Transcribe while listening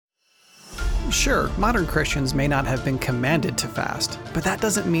Sure, modern Christians may not have been commanded to fast, but that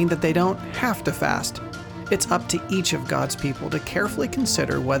doesn't mean that they don't have to fast. It's up to each of God's people to carefully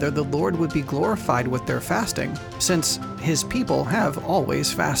consider whether the Lord would be glorified with their fasting, since His people have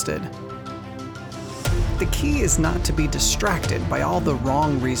always fasted. The key is not to be distracted by all the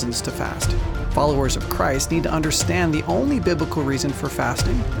wrong reasons to fast. Followers of Christ need to understand the only biblical reason for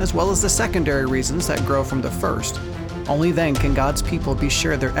fasting, as well as the secondary reasons that grow from the first. Only then can God's people be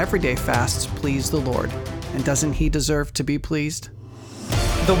sure their everyday fasts please the Lord. And doesn't He deserve to be pleased?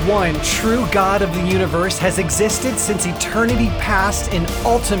 The one true God of the universe has existed since eternity past in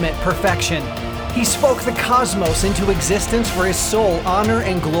ultimate perfection. He spoke the cosmos into existence for His sole honor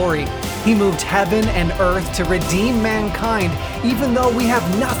and glory. He moved heaven and earth to redeem mankind, even though we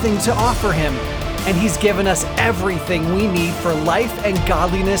have nothing to offer Him. And He's given us everything we need for life and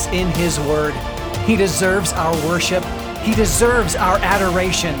godliness in His Word. He deserves our worship. He deserves our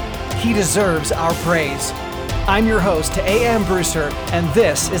adoration. He deserves our praise. I'm your host, A.M. Brewster, and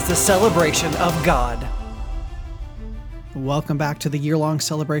this is the Celebration of God. Welcome back to the year-long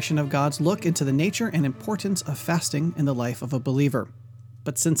celebration of God's look into the nature and importance of fasting in the life of a believer.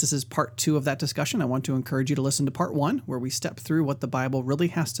 But since this is part 2 of that discussion, I want to encourage you to listen to part 1, where we step through what the Bible really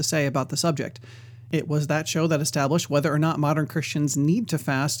has to say about the subject. It was that show that established whether or not modern Christians need to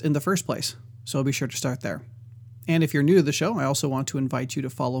fast in the first place, so be sure to start there. And if you're new to the show, I also want to invite you to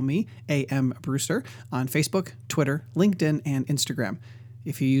follow me, A.M. Brewster, on Facebook, Twitter, LinkedIn, and Instagram.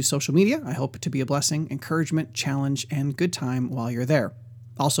 If you use social media, I hope to be a blessing, encouragement, challenge, and good time while you're there.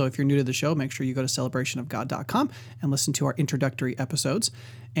 Also, if you're new to the show, make sure you go to celebrationofgod.com and listen to our introductory episodes.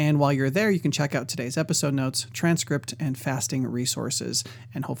 And while you're there, you can check out today's episode notes, transcript, and fasting resources,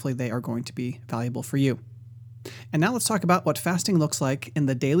 and hopefully they are going to be valuable for you. And now let's talk about what fasting looks like in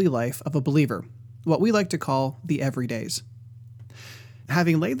the daily life of a believer, what we like to call the everydays.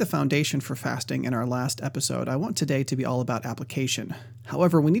 Having laid the foundation for fasting in our last episode, I want today to be all about application.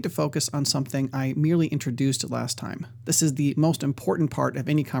 However, we need to focus on something I merely introduced last time. This is the most important part of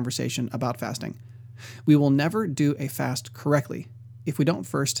any conversation about fasting. We will never do a fast correctly if we don't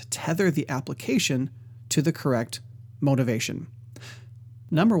first tether the application to the correct motivation.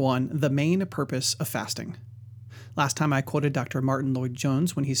 Number 1, the main purpose of fasting. Last time I quoted Dr. Martin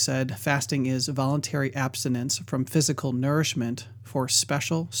Lloyd-Jones when he said, fasting is voluntary abstinence from physical nourishment for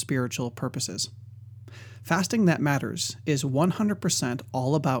special spiritual purposes. Fasting that matters is 100%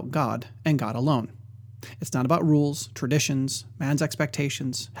 all about God and God alone. It's not about rules, traditions, man's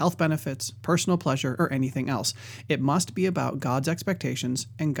expectations, health benefits, personal pleasure, or anything else. It must be about God's expectations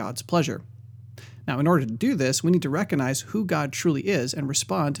and God's pleasure. Now, in order to do this, we need to recognize who God truly is and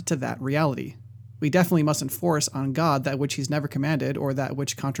respond to that reality. We definitely mustn't force on God that which He's never commanded or that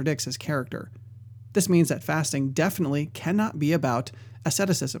which contradicts His character. This means that fasting definitely cannot be about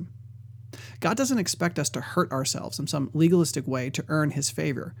asceticism. God doesn't expect us to hurt ourselves in some legalistic way to earn His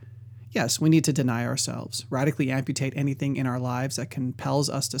favor. Yes, we need to deny ourselves, radically amputate anything in our lives that compels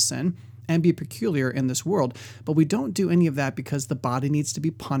us to sin, and be peculiar in this world, but we don't do any of that because the body needs to be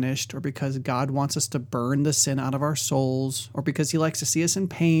punished, or because God wants us to burn the sin out of our souls, or because He likes to see us in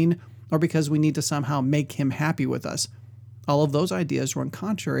pain, or because we need to somehow make Him happy with us. All of those ideas run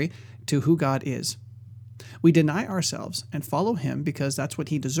contrary to who God is. We deny ourselves and follow Him because that's what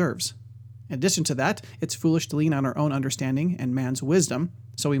He deserves. In addition to that, it's foolish to lean on our own understanding and man's wisdom,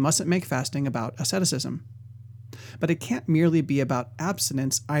 so we mustn't make fasting about asceticism. But it can't merely be about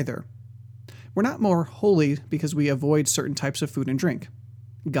abstinence either. We're not more holy because we avoid certain types of food and drink.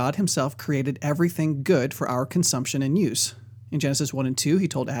 God Himself created everything good for our consumption and use. In Genesis 1 and 2, He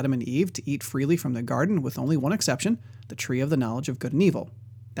told Adam and Eve to eat freely from the garden with only one exception, the tree of the knowledge of good and evil.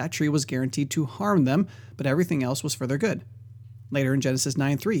 That tree was guaranteed to harm them, but everything else was for their good. Later in Genesis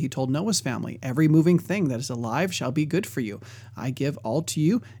 9:3, He told Noah's family, "Every moving thing that is alive shall be good for you. I give all to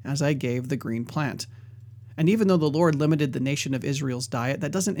you as I gave the green plant." And even though the Lord limited the nation of Israel's diet,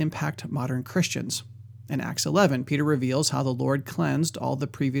 that doesn't impact modern Christians. In Acts 11, Peter reveals how the Lord cleansed all the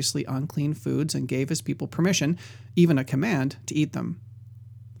previously unclean foods and gave His people permission, even a command, to eat them.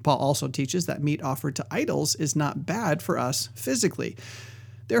 Paul also teaches that meat offered to idols is not bad for us physically.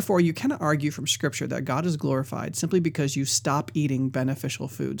 Therefore, you cannot argue from Scripture that God is glorified simply because you stop eating beneficial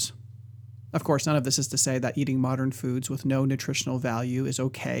foods. Of course, none of this is to say that eating modern foods with no nutritional value is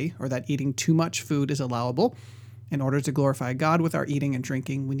okay, or that eating too much food is allowable. In order to glorify God with our eating and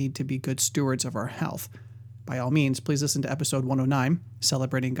drinking, we need to be good stewards of our health. By all means, please listen to episode 109,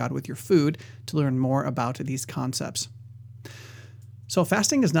 Celebrating God with Your Food, to learn more about these concepts. So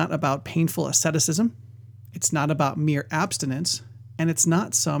fasting is not about painful asceticism, it's not about mere abstinence, and it's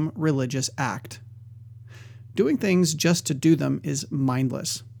not some religious act. Doing things just to do them is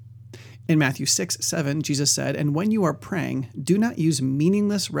mindless. In Matthew 6:7, Jesus said, "And when you are praying, do not use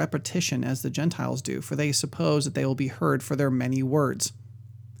meaningless repetition as the Gentiles do, for they suppose that they will be heard for their many words."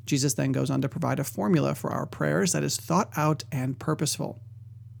 Jesus then goes on to provide a formula for our prayers that is thought out and purposeful.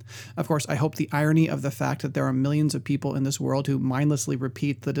 Of course, I hope the irony of the fact that there are millions of people in this world who mindlessly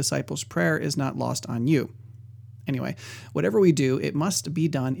repeat the disciples' prayer is not lost on you. Anyway, whatever we do, it must be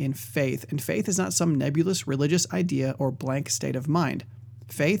done in faith, and faith is not some nebulous religious idea or blank state of mind.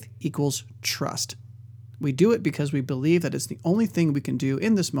 Faith equals trust. We do it because we believe that it's the only thing we can do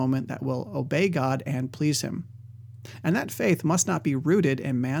in this moment that will obey God and please Him. And that faith must not be rooted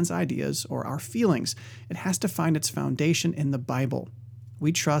in man's ideas or our feelings. It has to find its foundation in the Bible.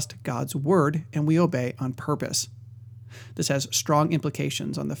 We trust God's Word and we obey on purpose. This has strong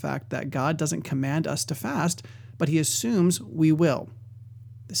implications on the fact that God doesn't command us to fast, but He assumes we will.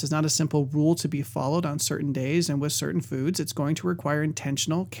 This is not a simple rule to be followed on certain days and with certain foods. It's going to require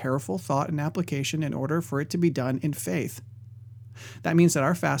intentional, careful thought and application in order for it to be done in faith. That means that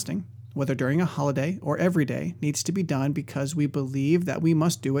our fasting, whether during a holiday or every day, needs to be done because we believe that we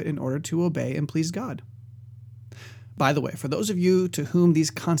must do it in order to obey and please God. By the way, for those of you to whom these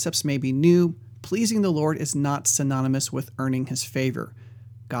concepts may be new, pleasing the Lord is not synonymous with earning His favor.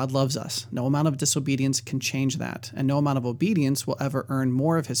 God loves us. No amount of disobedience can change that, and no amount of obedience will ever earn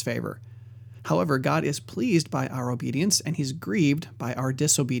more of His favor. However, God is pleased by our obedience, and He's grieved by our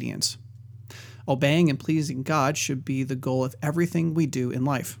disobedience. Obeying and pleasing God should be the goal of everything we do in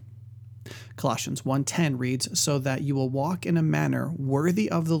life. Colossians 1:10 reads, "So that you will walk in a manner worthy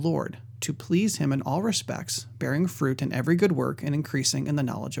of the Lord, to please Him in all respects, bearing fruit in every good work and increasing in the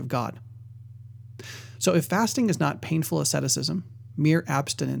knowledge of God." So if fasting is not painful asceticism, mere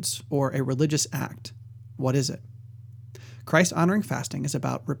abstinence, or a religious act, what is it? Christ-honoring fasting is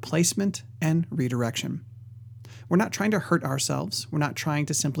about replacement and redirection. We're not trying to hurt ourselves. We're not trying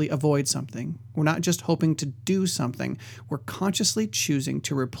to simply avoid something. We're not just hoping to do something. We're consciously choosing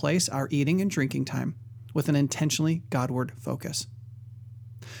to replace our eating and drinking time with an intentionally Godward focus.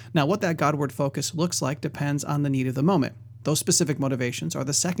 Now, what that Godward focus looks like depends on the need of the moment. Those specific motivations are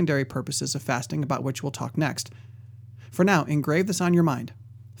the secondary purposes of fasting about which we'll talk next. For now, engrave this on your mind.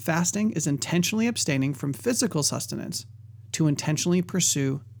 Fasting is intentionally abstaining from physical sustenance to intentionally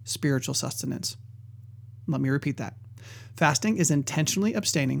pursue spiritual sustenance. Let me repeat that. Fasting is intentionally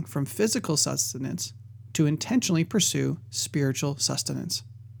abstaining from physical sustenance to intentionally pursue spiritual sustenance.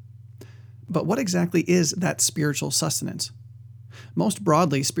 But what exactly is that spiritual sustenance? Most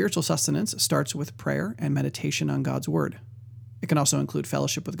broadly, spiritual sustenance starts with prayer and meditation on God's Word. It can also include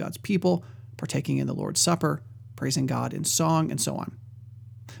fellowship with God's people, partaking in the Lord's Supper, praising God in song, and so on.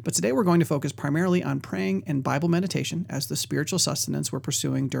 But today we're going to focus primarily on praying and Bible meditation as the spiritual sustenance we're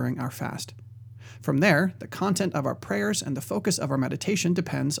pursuing during our fast. From there, the content of our prayers and the focus of our meditation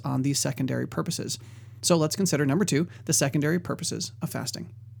depends on these secondary purposes. So let's consider number 2, the secondary purposes of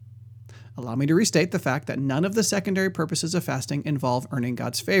fasting. Allow me to restate the fact that none of the secondary purposes of fasting involve earning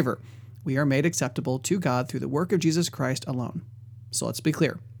God's favor. We are made acceptable to God through the work of Jesus Christ alone. So let's be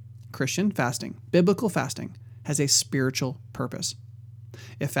clear. Christian fasting, biblical fasting, has a spiritual purpose.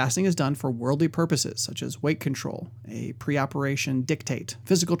 If fasting is done for worldly purposes, such as weight control, a pre-operation dictate,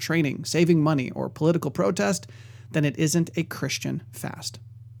 physical training, saving money, or political protest, then it isn't a Christian fast.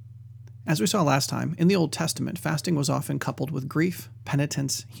 As we saw last time, in the Old Testament, fasting was often coupled with grief,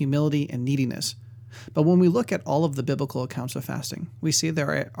 penitence, humility, and neediness. But when we look at all of the biblical accounts of fasting, we see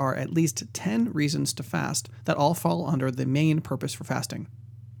there are at least 10 reasons to fast that all fall under the main purpose for fasting.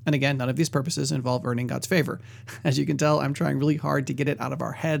 And again, none of these purposes involve earning God's favor. As you can tell, I'm trying really hard to get it out of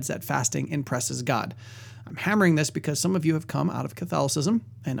our heads that fasting impresses God. I'm hammering this because some of you have come out of Catholicism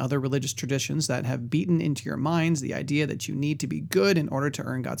and other religious traditions that have beaten into your minds the idea that you need to be good in order to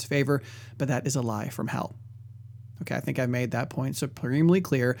earn God's favor, but that is a lie from hell. Okay, I think I've made that point supremely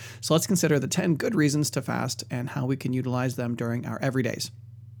clear, so let's consider the 10 good reasons to fast and how we can utilize them during our everydays.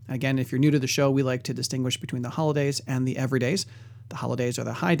 Again, if you're new to the show, we like to distinguish between the holidays and the everydays. The holidays are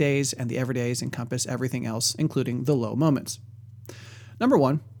the high days, and the everydays encompass everything else, including the low moments. Number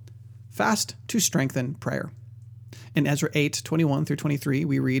 1, fast to strengthen prayer. In Ezra 8:21 through 23,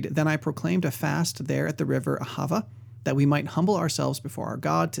 we read, "Then I proclaimed a fast there at the river Ahava, that we might humble ourselves before our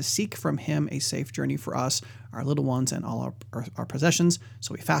God to seek from Him a safe journey for us, our little ones, and all our possessions.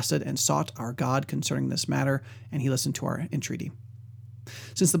 So we fasted and sought our God concerning this matter, and He listened to our entreaty."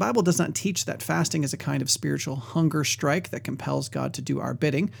 Since the Bible does not teach that fasting is a kind of spiritual hunger strike that compels God to do our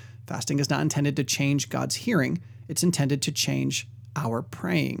bidding, fasting is not intended to change God's hearing. It's intended to change our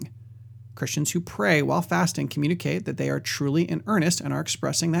praying. Christians who pray while fasting communicate that they are truly in earnest and are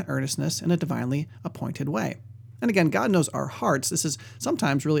expressing that earnestness in a divinely appointed way. And again, God knows our hearts. This is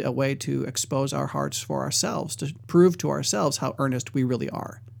sometimes really a way to expose our hearts for ourselves, to prove to ourselves how earnest we really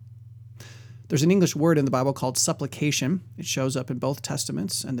are. There's an English word in the Bible called supplication. It shows up in both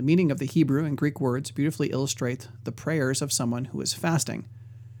Testaments, and the meaning of the Hebrew and Greek words beautifully illustrate the prayers of someone who is fasting.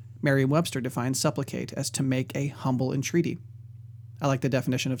 Merriam-Webster defines supplicate as to make a humble entreaty. I like the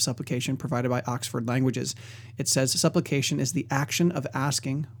definition of supplication provided by Oxford Languages. It says supplication is the action of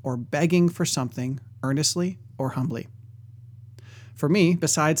asking or begging for something earnestly or humbly. For me,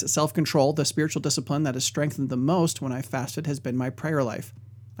 besides self-control, the spiritual discipline that has strengthened the most when I fasted has been my prayer life.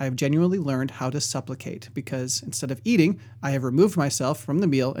 I have genuinely learned how to supplicate because instead of eating, I have removed myself from the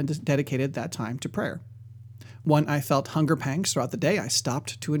meal and dedicated that time to prayer. When I felt hunger pangs throughout the day, I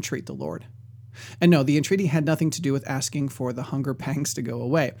stopped to entreat the Lord. And no, the entreaty had nothing to do with asking for the hunger pangs to go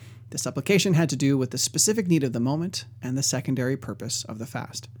away. The supplication had to do with the specific need of the moment and the secondary purpose of the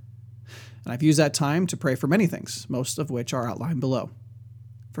fast. And I've used that time to pray for many things, most of which are outlined below.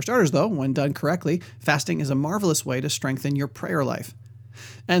 For starters, though, when done correctly, fasting is a marvelous way to strengthen your prayer life.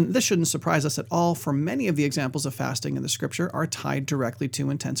 And this shouldn't surprise us at all, for many of the examples of fasting in the Scripture are tied directly to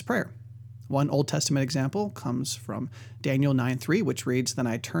intense prayer. One Old Testament example comes from Daniel 9:3, which reads, "Then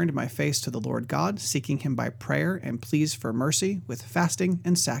I turned my face to the Lord God, seeking him by prayer and pleas for mercy, with fasting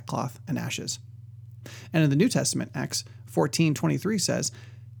and sackcloth and ashes." And in the New Testament, Acts 14:23 says,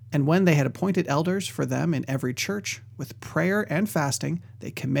 "And when they had appointed elders for them in every church, with prayer and fasting,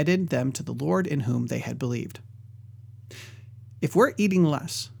 they committed them to the Lord in whom they had believed." If we're eating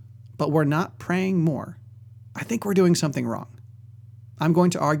less, but we're not praying more, I think we're doing something wrong. I'm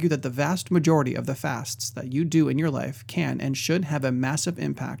going to argue that the vast majority of the fasts that you do in your life can and should have a massive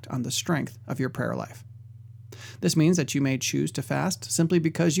impact on the strength of your prayer life. This means that you may choose to fast simply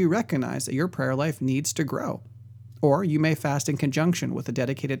because you recognize that your prayer life needs to grow. Or you may fast in conjunction with a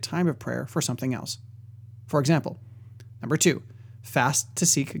dedicated time of prayer for something else. For example, number 2, fast to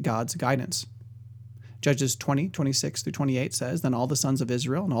seek God's guidance. Judges 20:26-28 says, "Then all the sons of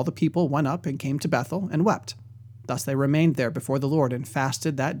Israel and all the people went up and came to Bethel and wept. Thus they remained there before the Lord and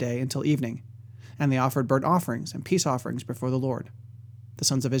fasted that day until evening. And they offered burnt offerings and peace offerings before the Lord. The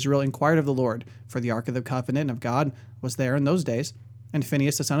sons of Israel inquired of the Lord, for the ark of the covenant of God was there in those days. And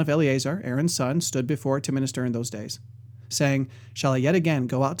Phinehas the son of Eleazar, Aaron's son, stood before it to minister in those days, saying, Shall I yet again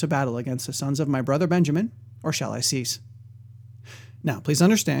go out to battle against the sons of my brother Benjamin, or shall I cease?" Now, please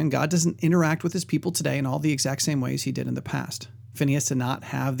understand, God doesn't interact with his people today in all the exact same ways he did in the past. Phinehas did not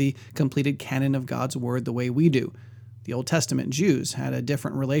have the completed canon of God's word the way we do. The Old Testament Jews had a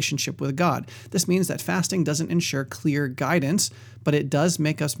different relationship with God. This means that fasting doesn't ensure clear guidance, but it does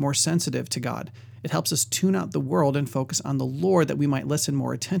make us more sensitive to God. It helps us tune out the world and focus on the Lord that we might listen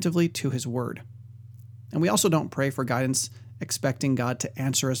more attentively to his word. And we also don't pray for guidance expecting God to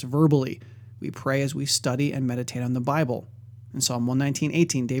answer us verbally. We pray as we study and meditate on the Bible. In Psalm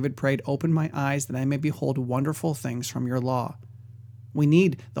 119:18, David prayed, "Open my eyes that I may behold wonderful things from your law." We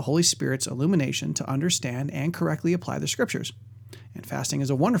need the Holy Spirit's illumination to understand and correctly apply the Scriptures. And fasting is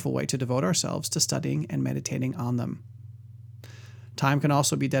a wonderful way to devote ourselves to studying and meditating on them. Time can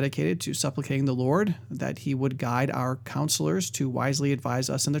also be dedicated to supplicating the Lord that he would guide our counselors to wisely advise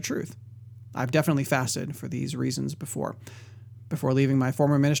us in the truth. I've definitely fasted for these reasons before. Before leaving my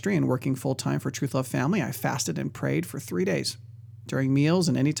former ministry and working full-time for Truth Love Family, I fasted and prayed for 3 days. During meals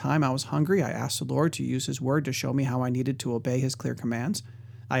and any time I was hungry, I asked the Lord to use his word to show me how I needed to obey his clear commands.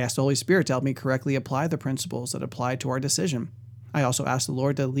 I asked the Holy Spirit to help me correctly apply the principles that apply to our decision. I also asked the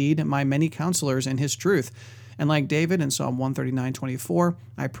Lord to lead my many counselors in his truth. And like David in Psalm 139:24,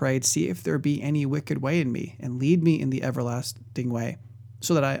 I prayed, "See if there be any wicked way in me, and lead me in the everlasting way,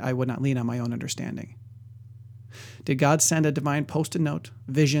 so that I would not lean on my own understanding." Did God send a divine post-it note,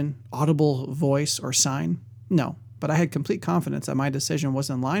 vision, audible voice, or sign? No, but I had complete confidence that my decision was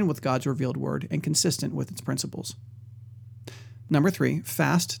in line with God's revealed word and consistent with its principles. Number 3,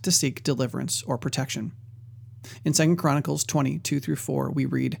 fast to seek deliverance or protection. In 2 Chronicles 20:2-4, we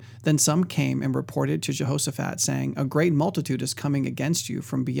read, "Then some came and reported to Jehoshaphat, saying, A great multitude is coming against you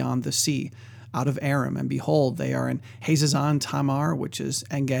from beyond the sea, out of Aram, and behold, they are in Hazazon Tamar, which is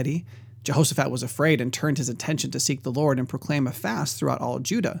En-gedi." Jehoshaphat was afraid and turned his attention to seek the Lord and proclaim a fast throughout all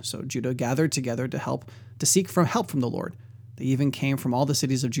Judah. So Judah gathered together to seek help from the Lord. They even came from all the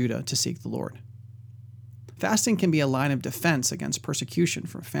cities of Judah to seek the Lord. Fasting can be a line of defense against persecution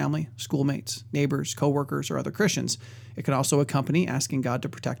from family, schoolmates, neighbors, co-workers, or other Christians. It can also accompany asking God to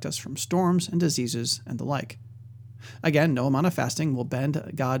protect us from storms and diseases and the like. Again, no amount of fasting will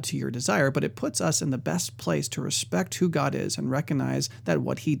bend God to your desire, but it puts us in the best place to respect who God is and recognize that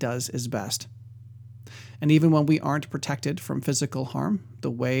what he does is best. And even when we aren't protected from physical harm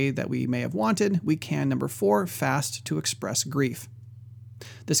the way that we may have wanted, we can, number 4, fast to express grief.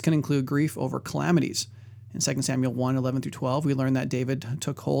 This can include grief over calamities. In 2 Samuel 1, 11 through 12, we learn that David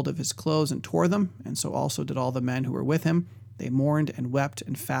took hold of his clothes and tore them, and so also did all the men who were with him. They mourned and wept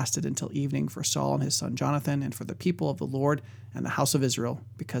and fasted until evening for Saul and his son Jonathan and for the people of the Lord and the house of Israel,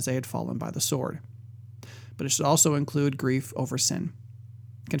 because they had fallen by the sword. But it should also include grief over sin.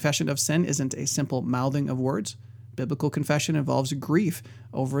 Confession of sin isn't a simple mouthing of words. Biblical confession involves grief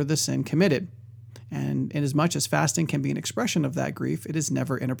over the sin committed. And inasmuch as fasting can be an expression of that grief, it is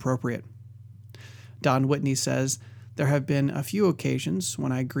never inappropriate. Don Whitney says, "There have been a few occasions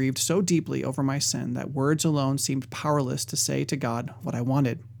when I grieved so deeply over my sin that words alone seemed powerless to say to God what I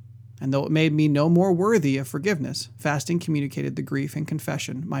wanted. And though it made me no more worthy of forgiveness, fasting communicated the grief and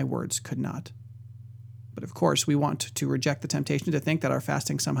confession my words could not." But of course, we want to reject the temptation to think that our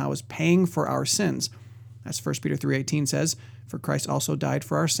fasting somehow is paying for our sins. As 1 Peter 3:18 says, "For Christ also died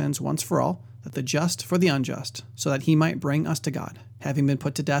for our sins once for all, that the just for the unjust, so that he might bring us to God, having been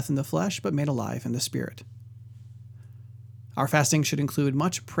put to death in the flesh, but made alive in the Spirit." Our fasting should include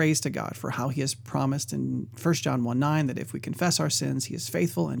much praise to God for how he has promised in 1 John 1:9 that if we confess our sins, he is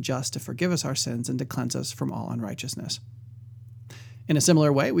faithful and just to forgive us our sins and to cleanse us from all unrighteousness. In a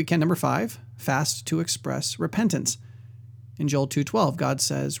similar way, we can, number 5, fast to express repentance. In Joel 2:12, God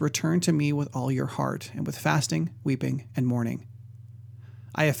says, "Return to me with all your heart, and with fasting, weeping, and mourning."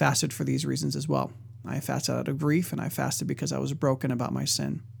 I have fasted for these reasons as well. I have fasted out of grief, and I fasted because I was broken about my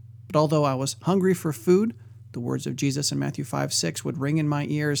sin. But although I was hungry for food, the words of Jesus in Matthew 5:6 would ring in my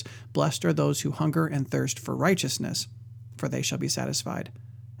ears, "Blessed are those who hunger and thirst for righteousness, for they shall be satisfied."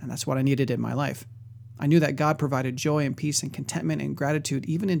 And that's what I needed in my life. I knew that God provided joy and peace and contentment and gratitude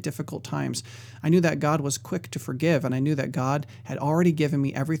even in difficult times. I knew that God was quick to forgive, and I knew that God had already given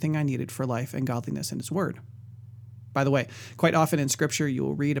me everything I needed for life and godliness in his word. By the way, quite often in Scripture you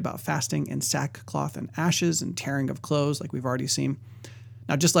will read about fasting in sackcloth and ashes and tearing of clothes, like we've already seen.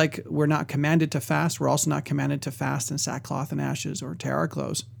 Now, just like we're not commanded to fast, we're also not commanded to fast in sackcloth and ashes or tear our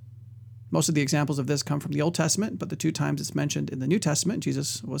clothes. Most of the examples of this come from the Old Testament, but the 2 times it's mentioned in the New Testament,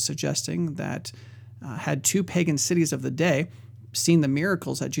 Jesus was suggesting that had 2 pagan cities of the day seen the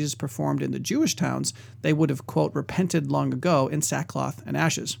miracles that Jesus performed in the Jewish towns, they would have, quote, repented long ago in sackcloth and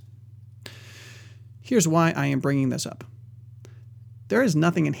ashes. Here's why I am bringing this up. There is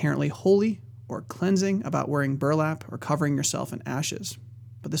nothing inherently holy or cleansing about wearing burlap or covering yourself in ashes,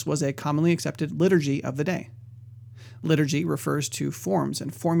 but this was a commonly accepted liturgy of the day. Liturgy refers to forms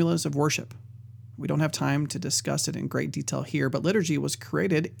and formulas of worship. We don't have time to discuss it in great detail here, but liturgy was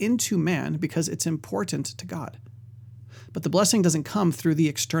created into man because it's important to God. But the blessing doesn't come through the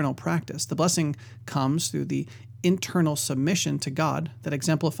external practice. The blessing comes through the internal submission to God that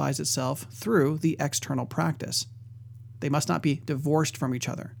exemplifies itself through the external practice. They must not be divorced from each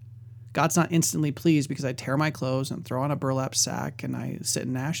other. God's not instantly pleased because I tear my clothes and throw on a burlap sack and I sit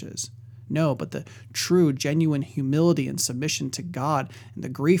in ashes. No, but the true, genuine humility and submission to God and the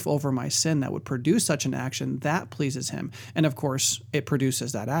grief over my sin that would produce such an action, that pleases him. And of course, it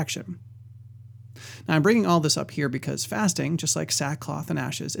produces that action. Now, I'm bringing all this up here because fasting, just like sackcloth and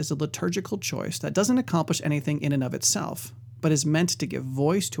ashes, is a liturgical choice that doesn't accomplish anything in and of itself, but is meant to give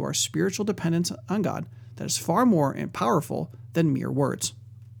voice to our spiritual dependence on God that is far more powerful than mere words.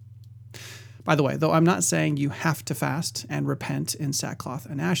 By the way, though I'm not saying you have to fast and repent in sackcloth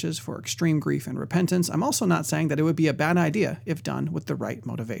and ashes for extreme grief and repentance, I'm also not saying that it would be a bad idea if done with the right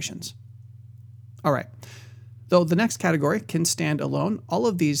motivations. All right. Though the next category can stand alone, all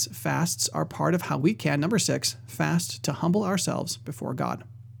of these fasts are part of how we can, number 6, fast to humble ourselves before God.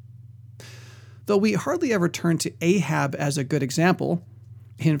 Though we hardly ever turn to Ahab as a good example,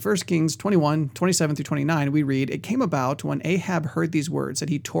 in 1 Kings 21, 27 through 29, we read, "It came about when Ahab heard these words that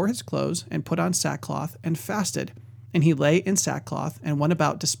he tore his clothes and put on sackcloth and fasted, and he lay in sackcloth and went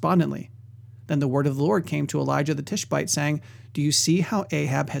about despondently. Then the word of the Lord came to Elijah the Tishbite, saying, 'Do you see how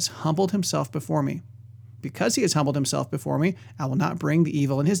Ahab has humbled himself before me? Because he has humbled himself before me, I will not bring the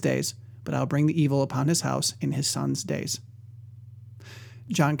evil in his days, but I will bring the evil upon his house in his son's days.'"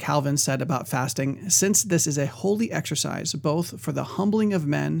 John Calvin said about fasting, "Since this is a holy exercise both for the humbling of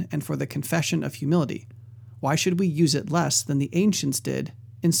men and for the confession of humility, why should we use it less than the ancients did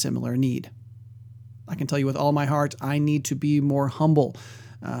in similar need?" I can tell you with all my heart, I need to be more humble.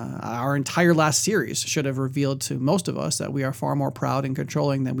 Our entire last series should have revealed to most of us that we are far more proud and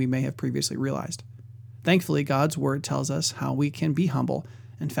controlling than we may have previously realized. Thankfully, God's word tells us how we can be humble,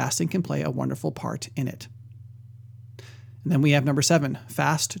 and fasting can play a wonderful part in it. And then we have number 7,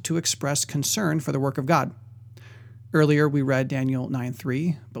 fast to express concern for the work of God. Earlier, we read Daniel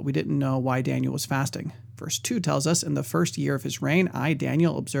 9:3, but we didn't know why Daniel was fasting. Verse 2 tells us, "In the first year of his reign, I,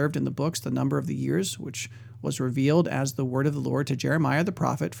 Daniel, observed in the books the number of the years which was revealed as the word of the Lord to Jeremiah the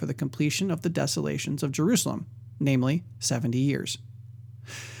prophet for the completion of the desolations of Jerusalem, namely 70 years."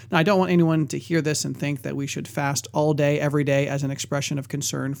 Now, I don't want anyone to hear this and think that we should fast all day, every day as an expression of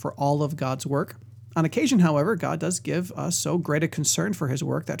concern for all of God's work. On occasion, however, God does give us so great a concern for his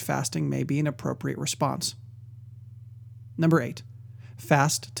work that fasting may be an appropriate response. Number 8,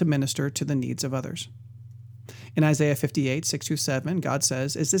 fast to minister to the needs of others. In Isaiah 58, 6-7, God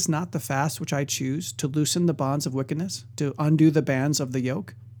says, "Is this not the fast which I choose, to loosen the bonds of wickedness, to undo the bands of the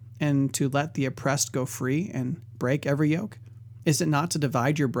yoke, and to let the oppressed go free and break every yoke? Is it not to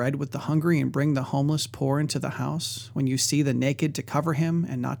divide your bread with the hungry and bring the homeless poor into the house, when you see the naked to cover him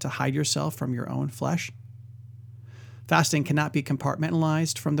and not to hide yourself from your own flesh?" Fasting cannot be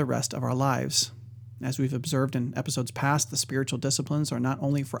compartmentalized from the rest of our lives. As we've observed in episodes past, the spiritual disciplines are not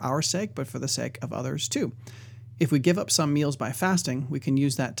only for our sake, but for the sake of others too. If we give up some meals by fasting, we can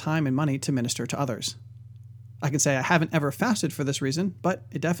use that time and money to minister to others. I can say I haven't ever fasted for this reason, but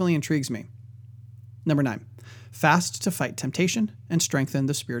it definitely intrigues me. Number 9, fast to fight temptation and strengthen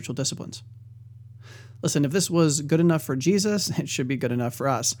the spiritual disciplines. Listen, if this was good enough for Jesus, it should be good enough for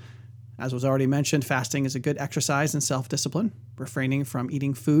us. As was already mentioned, fasting is a good exercise in self-discipline. Refraining from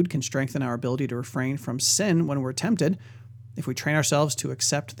eating food can strengthen our ability to refrain from sin when we're tempted. If we train ourselves to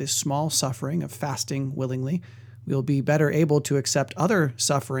accept this small suffering of fasting willingly, we'll be better able to accept other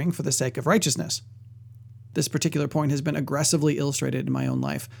suffering for the sake of righteousness. This particular point has been aggressively illustrated in my own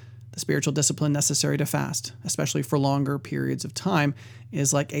life. The spiritual discipline necessary to fast, especially for longer periods of time,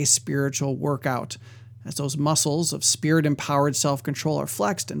 is like a spiritual workout. As those muscles of spirit-empowered self-control are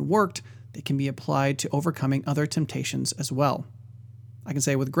flexed and worked, they can be applied to overcoming other temptations as well. I can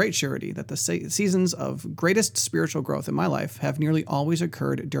say with great surety that the seasons of greatest spiritual growth in my life have nearly always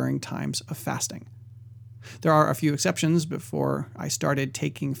occurred during times of fasting. There are a few exceptions before I started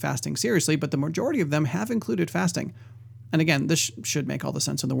taking fasting seriously, but the majority of them have included fasting. And again, this should make all the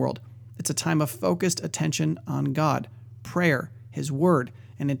sense in the world. It's a time of focused attention on God, prayer, his word,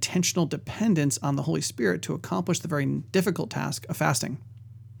 and intentional dependence on the Holy Spirit to accomplish the very difficult task of fasting.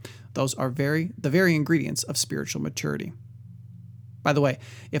 Those are the very ingredients of spiritual maturity. By the way,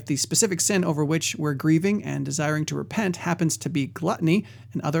 if the specific sin over which we're grieving and desiring to repent happens to be gluttony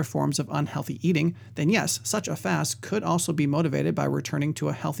and other forms of unhealthy eating, then yes, such a fast could also be motivated by returning to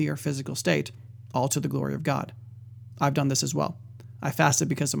a healthier physical state, all to the glory of God. I've done this as well. I fasted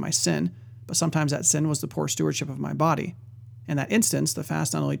because of my sin, but sometimes that sin was the poor stewardship of my body. In that instance, the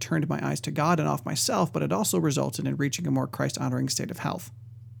fast not only turned my eyes to God and off myself, but it also resulted in reaching a more Christ-honoring state of health.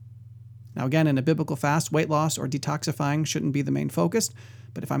 Now again, in a biblical fast, weight loss or detoxifying shouldn't be the main focus,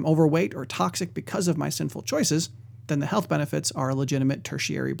 but if I'm overweight or toxic because of my sinful choices, then the health benefits are a legitimate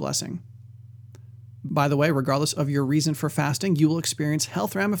tertiary blessing. By the way, regardless of your reason for fasting, you will experience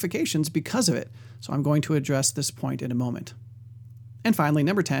health ramifications because of it, so I'm going to address this point in a moment. And finally,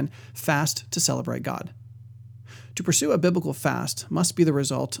 number 10, fast to celebrate God. To pursue a biblical fast must be the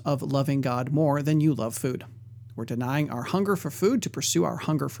result of loving God more than you love food. We're denying our hunger for food to pursue our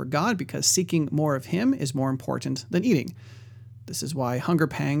hunger for God because seeking more of Him is more important than eating. This is why hunger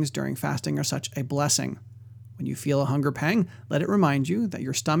pangs during fasting are such a blessing. When you feel a hunger pang, let it remind you that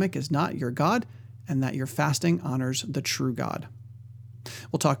your stomach is not your God and that your fasting honors the true God.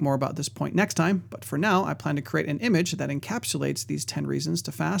 We'll talk more about this point next time, but for now, I plan to create an image that encapsulates these 10 reasons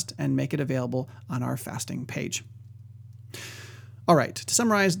to fast and make it available on our fasting page. All right, to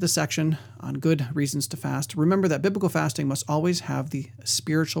summarize this section on good reasons to fast, remember that biblical fasting must always have the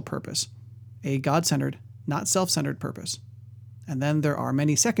spiritual purpose, a God-centered, not self-centered purpose. And then there are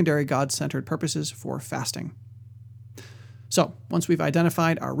many secondary God-centered purposes for fasting. So, once we've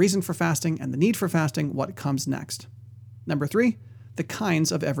identified our reason for fasting and the need for fasting, what comes next? Number 3, the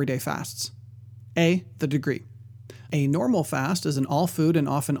kinds of everyday fasts. A, the degree. A normal fast is an all-food and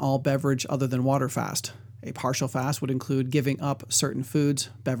often all-beverage other than water fast. A partial fast would include giving up certain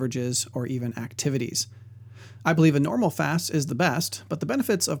foods, beverages, or even activities. I believe a normal fast is the best, but the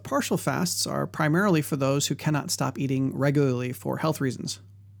benefits of partial fasts are primarily for those who cannot stop eating regularly for health reasons.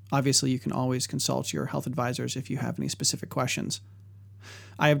 Obviously, you can always consult your health advisors if you have any specific questions.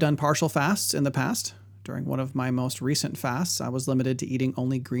 I have done partial fasts in the past. During one of my most recent fasts, I was limited to eating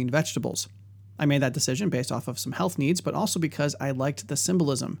only green vegetables. I made that decision based off of some health needs, but also because I liked the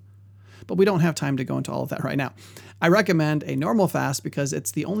symbolism. But we don't have time to go into all of that right now. I recommend a normal fast because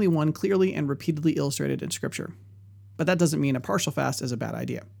it's the only one clearly and repeatedly illustrated in Scripture. But that doesn't mean a partial fast is a bad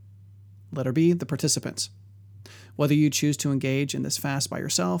idea. Letter B, the participants. Whether you choose to engage in this fast by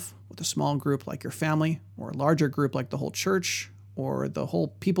yourself, with a small group like your family, or a larger group like the whole church, or the whole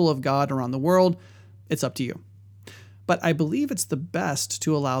people of God around the world, It's up to you. But I believe it's the best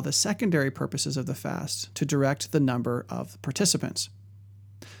to allow the secondary purposes of the fast to direct the number of participants.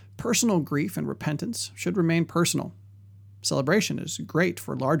 Personal grief and repentance should remain personal. Celebration is great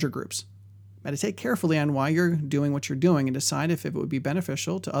for larger groups. Meditate carefully on why you're doing what you're doing and decide if it would be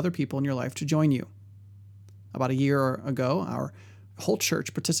beneficial to other people in your life to join you. About a year ago, our whole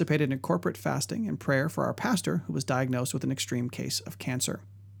church participated in corporate fasting and prayer for our pastor who was diagnosed with an extreme case of cancer.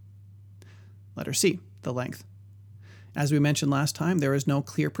 Letter C, the length. As we mentioned last time, there is no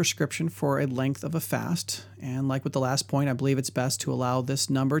clear prescription for a length of a fast, and like with the last point, I believe it's best to allow this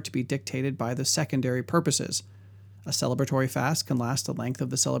number to be dictated by the secondary purposes. A celebratory fast can last the length of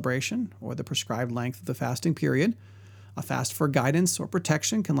the celebration or the prescribed length of the fasting period. A fast for guidance or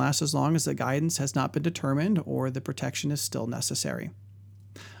protection can last as long as the guidance has not been determined or the protection is still necessary.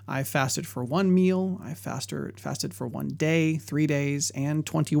 I fasted for one meal, I fasted for 1 day, 3 days, and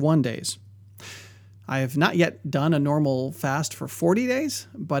 21 days. I have not yet done a normal fast for 40 days,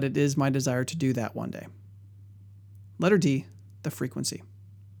 but it is my desire to do that one day. Letter D, the frequency.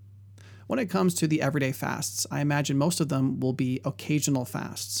 When it comes to the everyday fasts, I imagine most of them will be occasional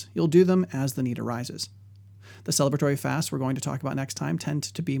fasts. You'll do them as the need arises. The celebratory fasts we're going to talk about next time tend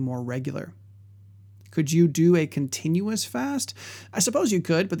to be more regular. Could you do a continuous fast? I suppose you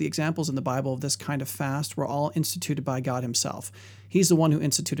could, but the examples in the Bible of this kind of fast were all instituted by God himself. He's the one who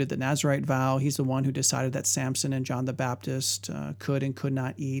instituted the Nazirite vow. He's the one who decided that Samson and John the Baptist could and could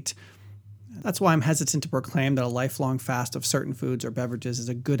not eat. That's why I'm hesitant to proclaim that a lifelong fast of certain foods or beverages is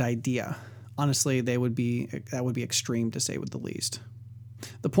a good idea. Honestly, that would be extreme to say with the least.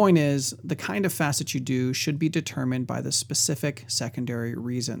 The point is, the kind of fast that you do should be determined by the specific secondary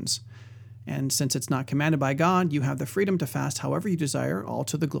reasons. And since it's not commanded by God, you have the freedom to fast however you desire, all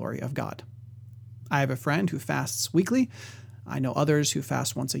to the glory of God. I have a friend who fasts weekly. I know others who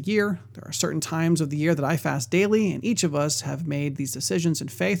fast once a year. There are certain times of the year that I fast daily, and each of us have made these decisions in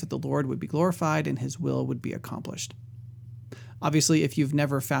faith that the Lord would be glorified and his will would be accomplished. Obviously, if you've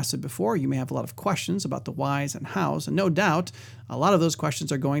never fasted before, you may have a lot of questions about the whys and hows, and no doubt, a lot of those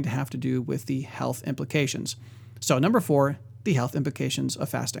questions are going to have to do with the health implications. So, number 4, the health implications of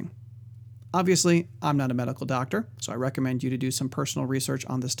fasting. Obviously, I'm not a medical doctor, so I recommend you to do some personal research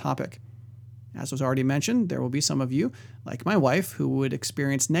on this topic. As was already mentioned, there will be some of you, like my wife, who would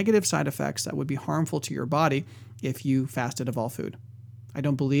experience negative side effects that would be harmful to your body if you fasted of all food. I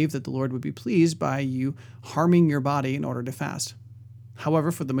don't believe that the Lord would be pleased by you harming your body in order to fast.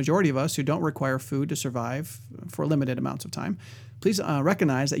 However, for the majority of us who don't require food to survive for limited amounts of time, please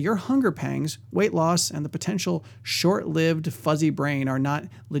recognize that your hunger pangs, weight loss, and the potential short-lived fuzzy brain are not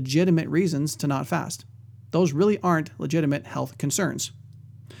legitimate reasons to not fast. Those really aren't legitimate health concerns.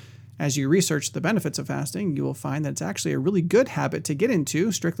 As you research the benefits of fasting, you will find that it's actually a really good habit to get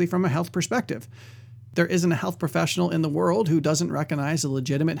into strictly from a health perspective. There isn't a health professional in the world who doesn't recognize the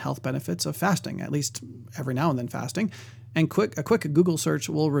legitimate health benefits of fasting, at least every now and then fasting, and a quick Google search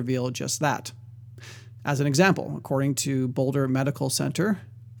will reveal just that. As an example, according to Boulder Medical Center,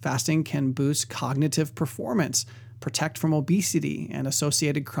 fasting can boost cognitive performance, protect from obesity and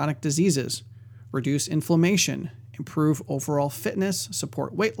associated chronic diseases, reduce inflammation, improve overall fitness,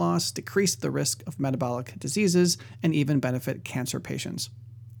 support weight loss, decrease the risk of metabolic diseases, and even benefit cancer patients.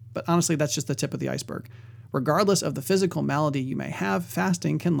 But honestly, that's just the tip of the iceberg. Regardless of the physical malady you may have,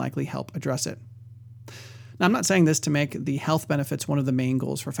 fasting can likely help address it. Now, I'm not saying this to make the health benefits one of the main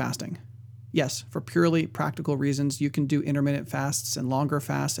goals for fasting. Yes, for purely practical reasons, you can do intermittent fasts and longer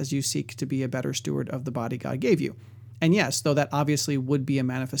fasts as you seek to be a better steward of the body God gave you. And yes, though that obviously would be a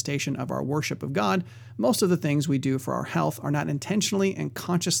manifestation of our worship of God, most of the things we do for our health are not intentionally and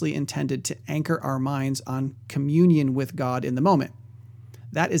consciously intended to anchor our minds on communion with God in the moment.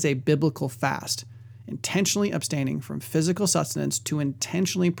 That is a biblical fast, intentionally abstaining from physical sustenance to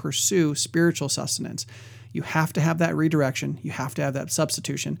intentionally pursue spiritual sustenance. You have to have that redirection, you have to have that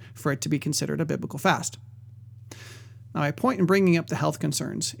substitution for it to be considered a biblical fast. Now, my point in bringing up the health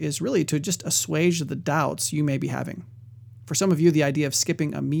concerns is really to just assuage the doubts you may be having. For some of you, the idea of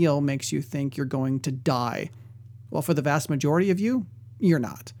skipping a meal makes you think you're going to die. Well, for the vast majority of you, you're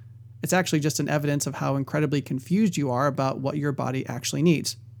not. It's actually just an evidence of how incredibly confused you are about what your body actually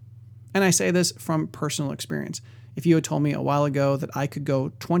needs. And I say this from personal experience. If you had told me a while ago that I could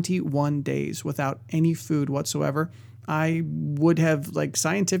go 21 days without any food whatsoever, I would have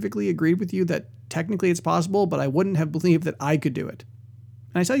scientifically agreed with you that technically it's possible, but I wouldn't have believed that I could do it.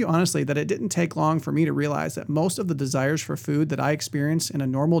 And I tell you honestly that it didn't take long for me to realize that most of the desires for food that I experience in a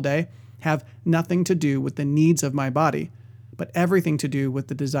normal day have nothing to do with the needs of my body, but everything to do with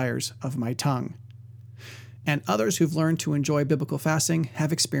the desires of my tongue. And others who've learned to enjoy biblical fasting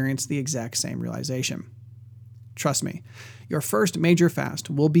have experienced the exact same realization. Trust me, your first major fast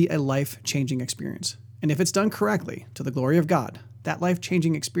will be a life-changing experience. And if it's done correctly, to the glory of God, that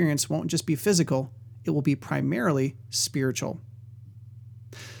life-changing experience won't just be physical, it will be primarily spiritual.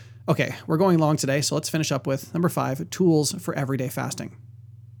 Okay, we're going long today, so let's finish up with number 5, tools for everyday fasting.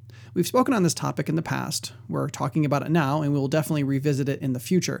 We've spoken on this topic in the past. We're talking about it now, and we will definitely revisit it in the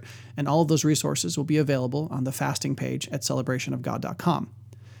future. And all of those resources will be available on the fasting page at celebrationofgod.com.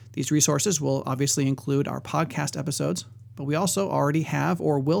 These resources will obviously include our podcast episodes, but we also already have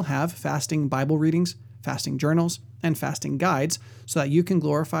or will have fasting Bible readings, fasting journals, and fasting guides so that you can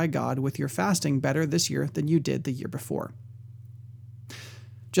glorify God with your fasting better this year than you did the year before.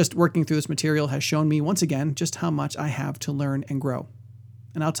 Just working through this material has shown me once again just how much I have to learn and grow.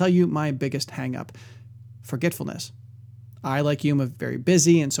 And I'll tell you my biggest hang-up: forgetfulness. I, like you, am very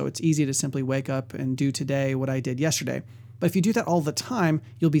busy, and so it's easy to simply wake up and do today what I did yesterday. But if you do that all the time,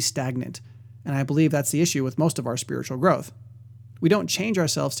 you'll be stagnant. And I believe that's the issue with most of our spiritual growth. We don't change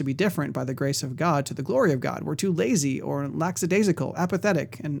ourselves to be different by the grace of God to the glory of God. We're too lazy or lackadaisical,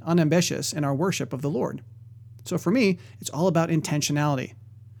 apathetic, and unambitious in our worship of the Lord. So for me, it's all about intentionality.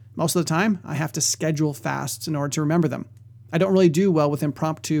 Most of the time, I have to schedule fasts in order to remember them. I don't really do well with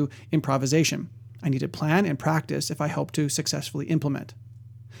impromptu improvisation. I need to plan and practice if I hope to successfully implement.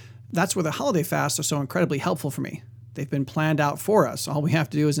 That's where the holiday fasts are so incredibly helpful for me. They've been planned out for us. All we have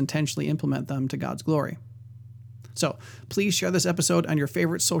to do is intentionally implement them to God's glory. So please share this episode on your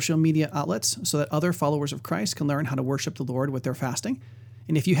favorite social media outlets so that other followers of Christ can learn how to worship the Lord with their fasting.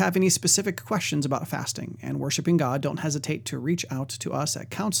 And if you have any specific questions about fasting and worshiping God, don't hesitate to reach out to us at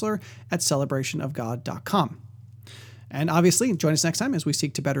counselor@celebrationofgod.com. And obviously, join us next time as we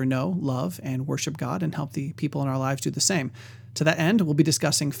seek to better know, love, and worship God and help the people in our lives do the same. To that end, we'll be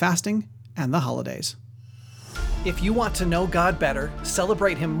discussing fasting and the holidays. If you want to know God better,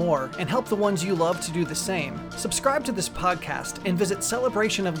 celebrate Him more, and help the ones you love to do the same, subscribe to this podcast and visit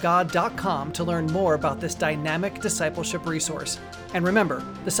celebrationofgod.com to learn more about this dynamic discipleship resource. And remember,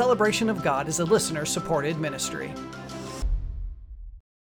 the Celebration of God is a listener-supported ministry.